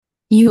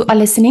You are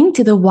listening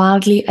to the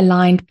Wildly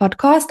Aligned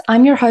podcast.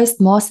 I'm your host,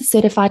 Master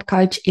Certified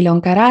Coach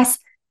Ilonka Ras,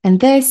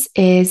 and this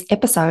is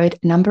episode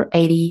number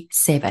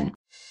 87.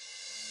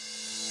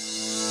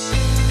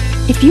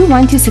 If you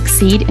want to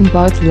succeed in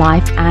both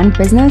life and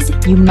business,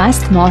 you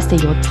must master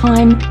your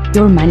time,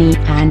 your money,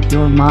 and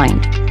your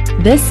mind.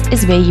 This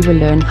is where you will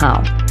learn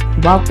how.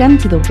 Welcome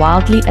to the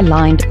Wildly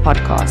Aligned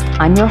podcast.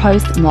 I'm your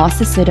host,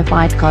 Master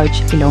Certified Coach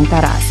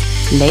Ilonka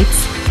Ras.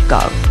 Let's go.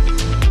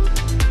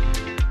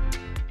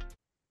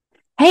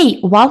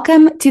 Hey,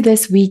 welcome to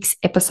this week's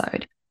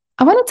episode.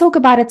 I want to talk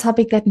about a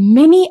topic that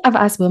many of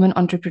us women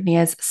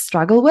entrepreneurs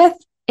struggle with,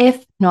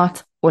 if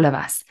not all of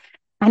us.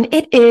 And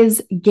it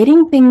is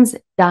getting things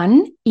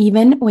done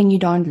even when you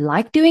don't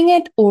like doing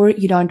it or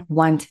you don't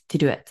want to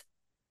do it.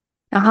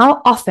 Now,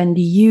 how often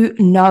do you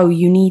know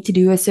you need to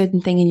do a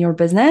certain thing in your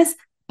business,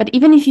 but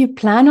even if you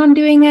plan on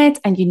doing it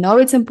and you know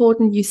it's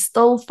important, you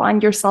still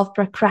find yourself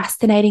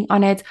procrastinating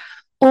on it,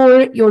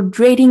 or you're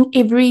dreading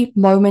every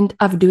moment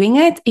of doing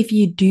it if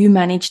you do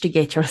manage to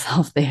get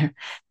yourself there?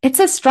 It's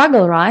a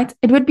struggle, right?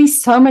 It would be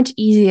so much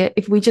easier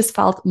if we just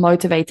felt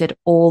motivated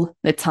all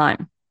the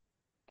time.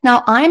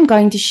 Now, I'm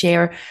going to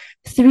share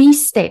 3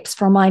 steps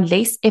from my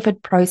less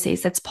effort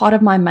process that's part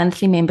of my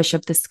monthly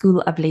membership, the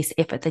School of Less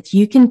Effort, that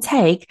you can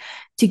take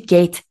to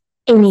get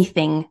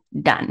anything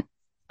done.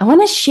 I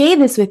want to share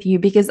this with you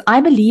because I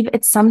believe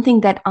it's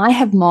something that I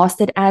have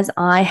mastered as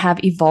I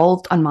have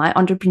evolved on my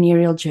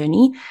entrepreneurial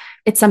journey.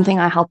 It's something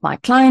I help my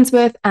clients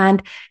with,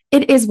 and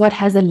it is what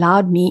has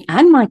allowed me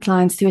and my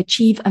clients to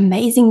achieve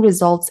amazing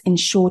results in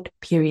short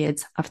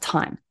periods of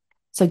time.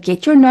 So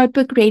get your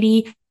notebook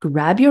ready,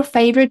 grab your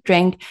favorite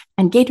drink,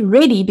 and get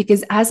ready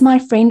because, as my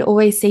friend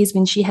always says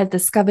when she has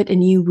discovered a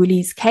new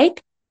Woolies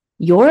cake,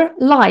 your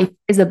life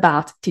is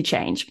about to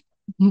change.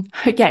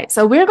 Okay,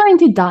 so we're going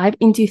to dive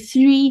into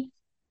 3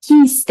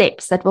 key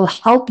steps that will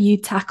help you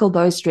tackle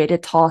those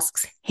dreaded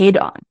tasks head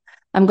on.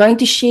 I'm going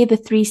to share the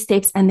 3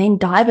 steps and then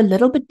dive a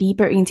little bit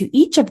deeper into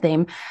each of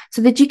them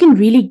so that you can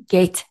really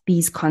get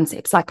these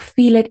concepts, like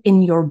feel it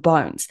in your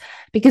bones,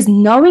 because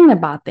knowing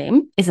about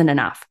them isn't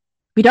enough.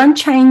 We don't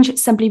change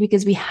simply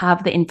because we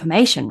have the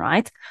information,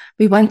 right?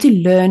 We want to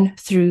learn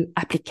through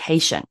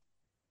application.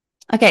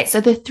 Okay,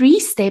 so the 3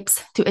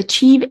 steps to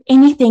achieve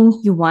anything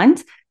you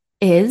want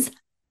is,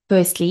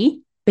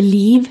 firstly,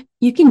 believe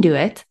you can do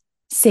it.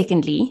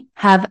 Secondly,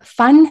 have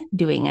fun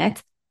doing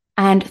it.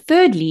 And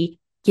thirdly,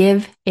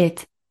 give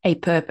it a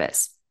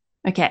purpose.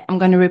 Okay, I'm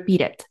going to repeat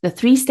it. The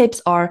 3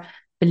 steps are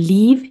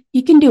believe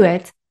you can do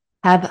it,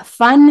 have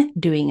fun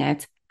doing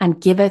it,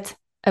 and give it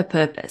a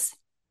purpose.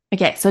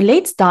 Okay, so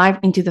let's dive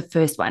into the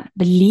first one,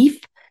 belief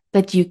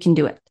that you can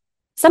do it.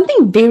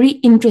 Something very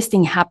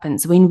interesting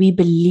happens when we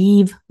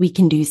believe we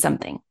can do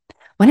something.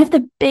 One of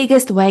the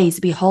biggest ways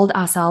we hold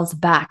ourselves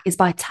back is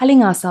by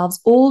telling ourselves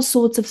all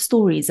sorts of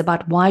stories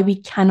about why we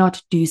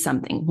cannot do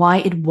something, why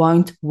it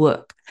won't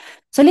work.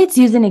 So let's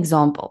use an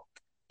example.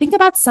 Think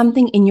about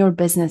something in your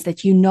business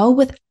that you know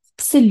with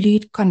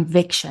absolute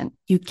conviction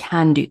you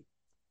can do.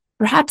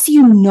 Perhaps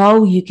you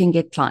know you can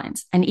get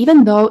clients, and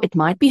even though it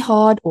might be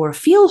hard or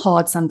feel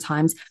hard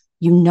sometimes,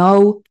 you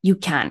know you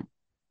can.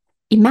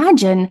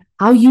 Imagine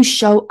how you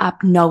show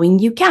up knowing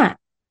you can.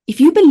 If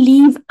you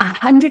believe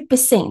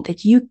 100%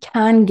 that you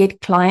can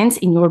get clients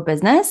in your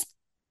business,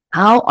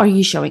 how are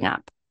you showing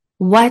up?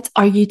 What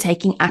are you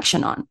taking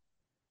action on?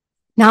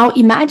 Now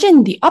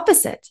imagine the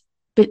opposite,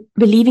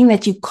 believing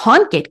that you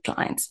can't get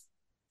clients.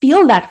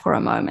 Feel that for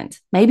a moment.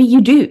 Maybe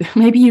you do.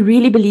 Maybe you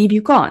really believe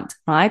you can't,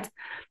 right?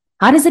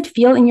 How does it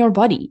feel in your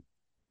body?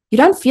 You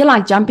don't feel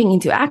like jumping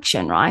into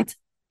action, right?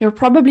 You're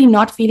probably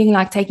not feeling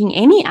like taking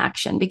any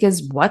action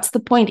because what's the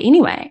point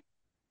anyway?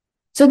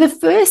 So the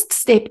first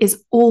step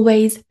is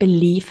always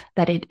belief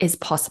that it is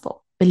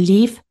possible.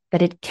 Belief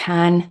that it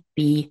can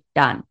be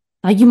done.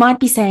 Now you might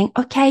be saying,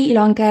 okay,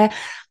 Ilonka,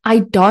 I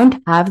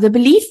don't have the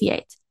belief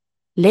yet.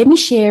 Let me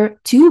share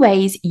 2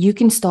 ways you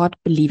can start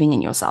believing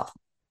in yourself.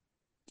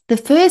 The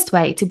first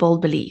way to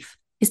build belief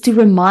is to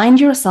remind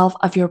yourself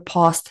of your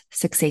past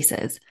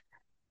successes.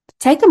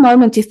 Take a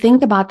moment to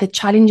think about the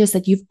challenges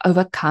that you've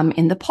overcome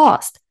in the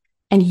past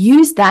and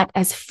use that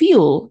as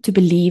fuel to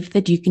believe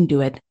that you can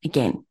do it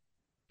again.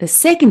 The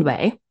second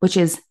way, which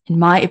is, in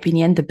my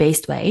opinion, the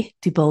best way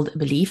to build a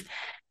belief,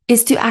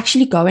 is to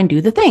actually go and do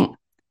the thing.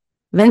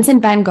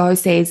 Vincent van Gogh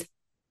says,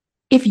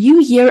 if you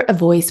hear a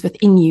voice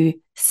within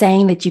you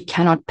saying that you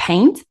cannot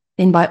paint,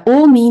 then by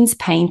all means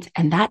paint,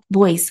 and that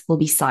voice will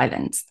be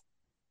silenced.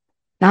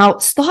 Now,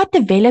 start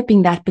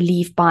developing that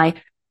belief by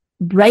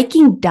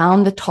breaking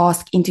down the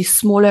task into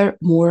smaller,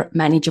 more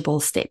manageable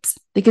steps.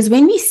 Because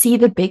when we see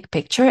the big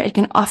picture, it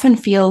can often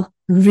feel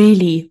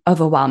really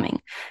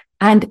overwhelming.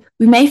 And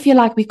we may feel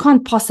like we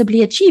can't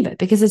possibly achieve it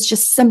because it's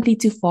just simply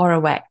too far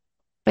away.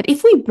 But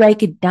if we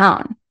break it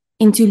down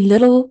into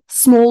little,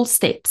 small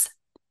steps,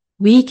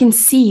 we can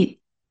see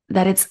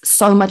that it's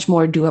so much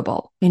more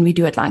doable when we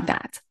do it like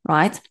that,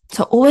 right?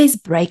 So always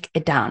break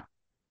it down.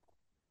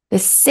 The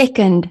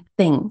second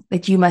thing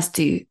that you must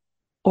do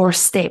or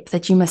step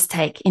that you must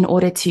take in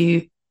order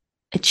to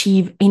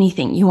achieve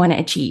anything you want to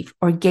achieve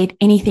or get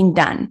anything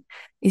done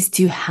is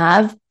to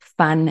have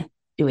fun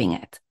doing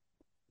it.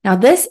 Now,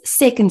 this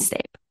second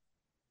step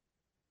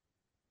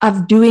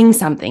of doing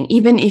something,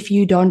 even if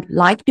you don't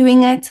like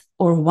doing it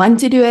or want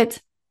to do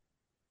it,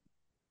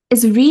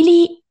 is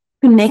really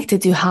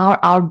connected to how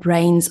our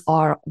brains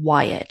are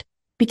wired.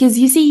 Because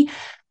you see,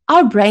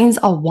 our brains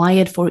are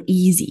wired for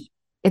easy.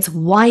 It's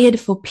wired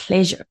for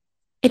pleasure.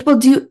 It will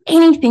do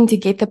anything to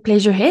get the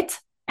pleasure hit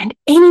and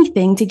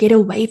anything to get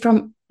away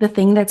from the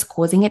thing that's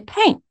causing it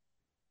pain.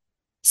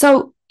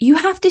 So you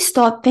have to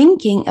start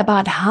thinking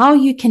about how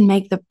you can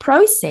make the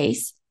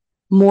process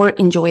more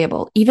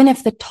enjoyable, even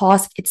if the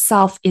task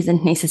itself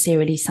isn't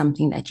necessarily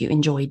something that you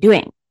enjoy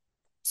doing.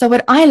 So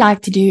what I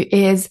like to do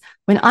is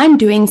when I'm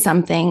doing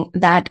something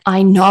that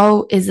I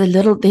know there's a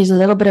little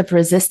bit of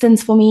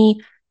resistance for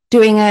me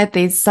doing it,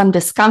 there's some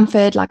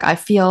discomfort, like I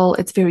feel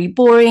it's very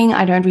boring,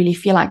 I don't really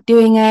feel like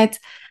doing it,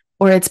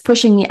 or it's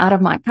pushing me out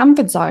of my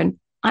comfort zone,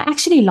 I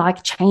actually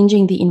like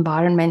changing the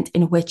environment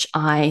in which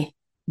I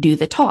do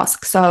the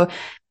task. So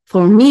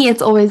for me,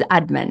 it's always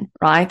admin,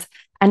 right?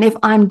 And if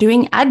I'm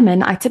doing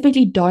admin, I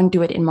typically don't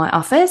do it in my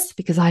office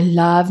because I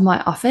love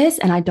my office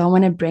and I don't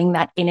want to bring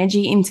that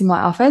energy into my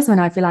office when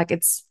I feel like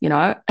it's,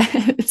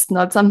 it's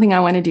not something I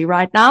want to do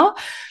right now.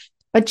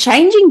 But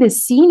changing the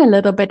scene a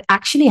little bit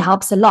actually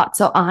helps a lot.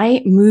 So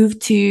I move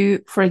to,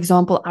 for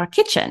example, our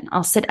kitchen.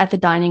 I'll sit at the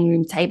dining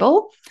room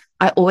table.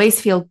 I always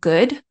feel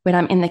good when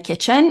I'm in the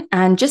kitchen.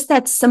 And just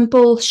that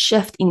simple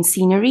shift in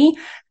scenery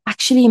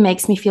actually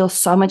makes me feel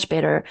so much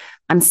better.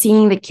 I'm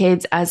seeing the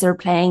kids as they're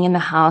playing in the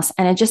house,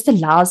 and it just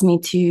allows me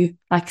to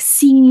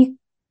see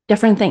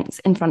different things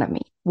in front of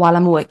me while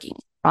I'm working,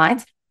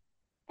 right?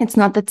 It's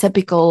not the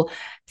typical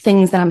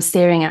things that I'm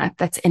staring at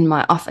that's in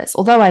my office.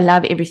 Although I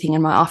love everything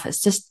in my office,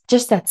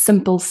 just that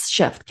simple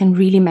shift can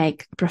really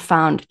make a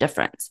profound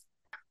difference.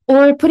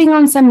 Or putting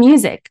on some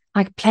music,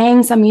 like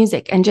playing some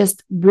music and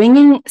just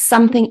bringing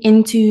something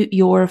into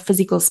your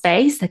physical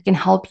space that can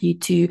help you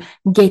to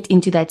get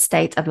into that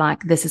state of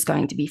this is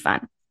going to be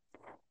fun.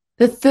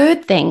 The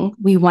third thing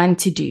we want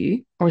to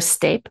do, or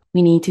step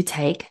we need to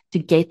take to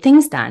get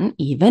things done,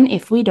 even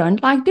if we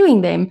don't like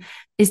doing them,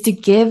 is to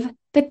give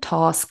the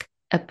task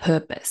a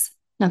purpose.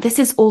 Now, this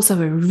is also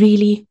a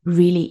really,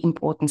 really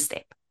important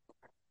step,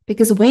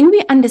 because when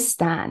we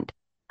understand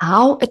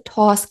how a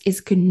task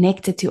is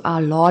connected to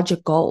our larger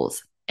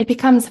goals, it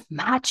becomes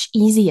much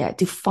easier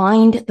to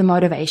find the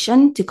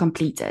motivation to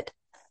complete it.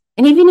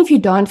 And even if you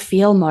don't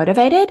feel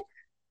motivated,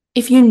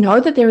 if you know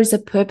that there is a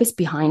purpose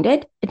behind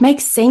it, it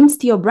makes sense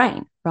to your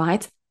brain,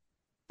 right?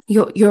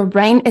 Your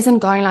brain isn't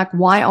going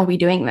why are we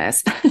doing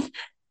this?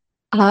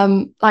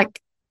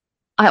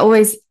 I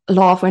always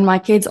laugh when my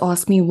kids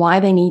ask me why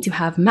they need to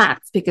have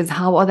maths, because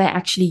how are they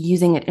actually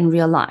using it in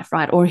real life,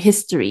 right? Or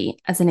history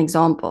as an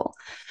example.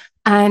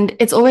 And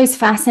it's always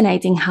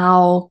fascinating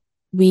how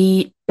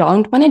we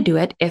don't want to do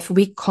it if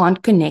we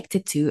can't connect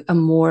it to a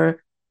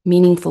more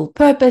meaningful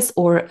purpose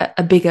or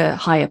a bigger,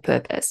 higher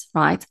purpose,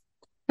 right?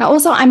 Now,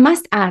 also, I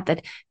must add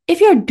that if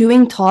you're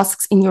doing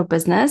tasks in your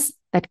business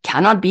that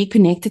cannot be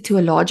connected to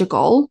a larger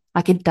goal,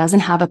 like it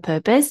doesn't have a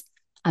purpose,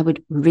 I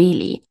would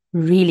really,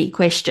 really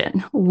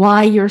question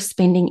why you're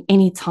spending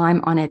any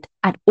time on it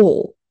at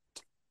all.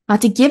 Now,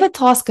 to give a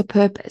task a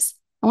purpose,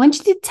 I want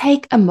you to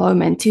take a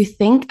moment to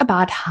think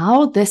about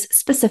how this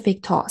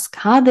specific task,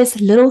 how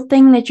this little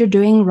thing that you're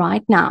doing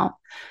right now,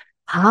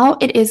 how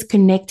it is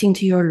connecting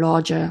to your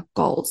larger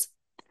goals.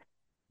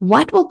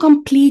 What will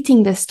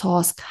completing this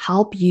task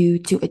help you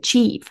to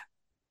achieve?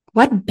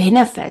 What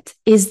benefit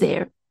is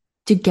there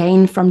to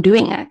gain from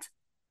doing it?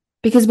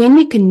 Because when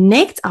we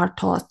connect our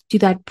task to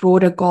that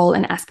broader goal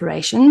and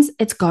aspirations,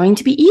 it's going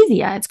to be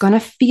easier. It's going to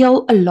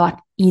feel a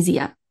lot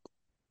easier.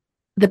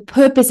 The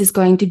purpose is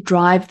going to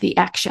drive the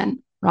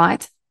action,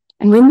 right?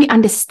 And when we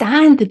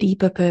understand the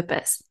deeper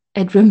purpose,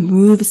 it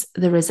removes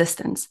the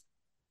resistance.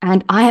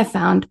 And I have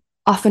found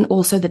often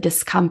also the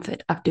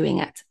discomfort of doing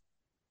it.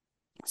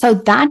 So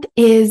that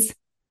is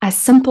as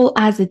simple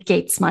as it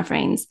gets, my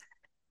friends.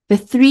 The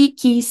 3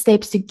 key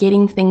steps to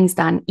getting things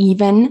done,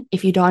 even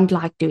if you don't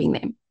like doing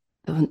them.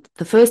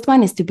 The first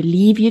one is to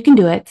believe you can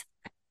do it.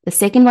 The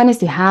second one is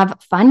to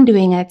have fun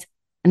doing it.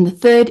 And the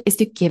third is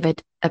to give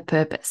it a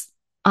purpose.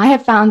 I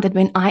have found that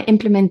when I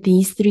implement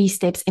these 3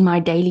 steps in my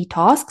daily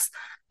tasks,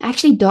 I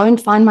actually don't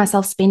find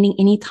myself spending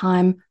any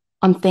time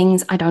on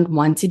things I don't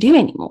want to do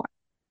anymore.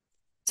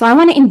 So I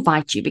want to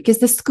invite you, because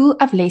the School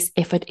of Less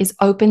Effort is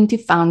open to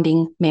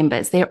founding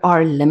members. There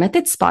are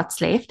limited spots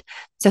left.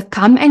 So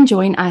come and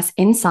join us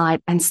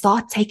inside and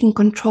start taking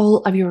control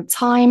of your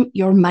time,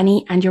 your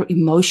money, and your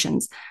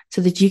emotions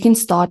so that you can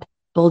start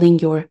building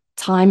your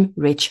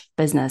time-rich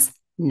business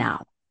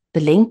now. The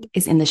link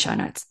is in the show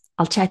notes.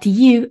 I'll chat to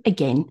you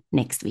again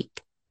next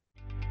week.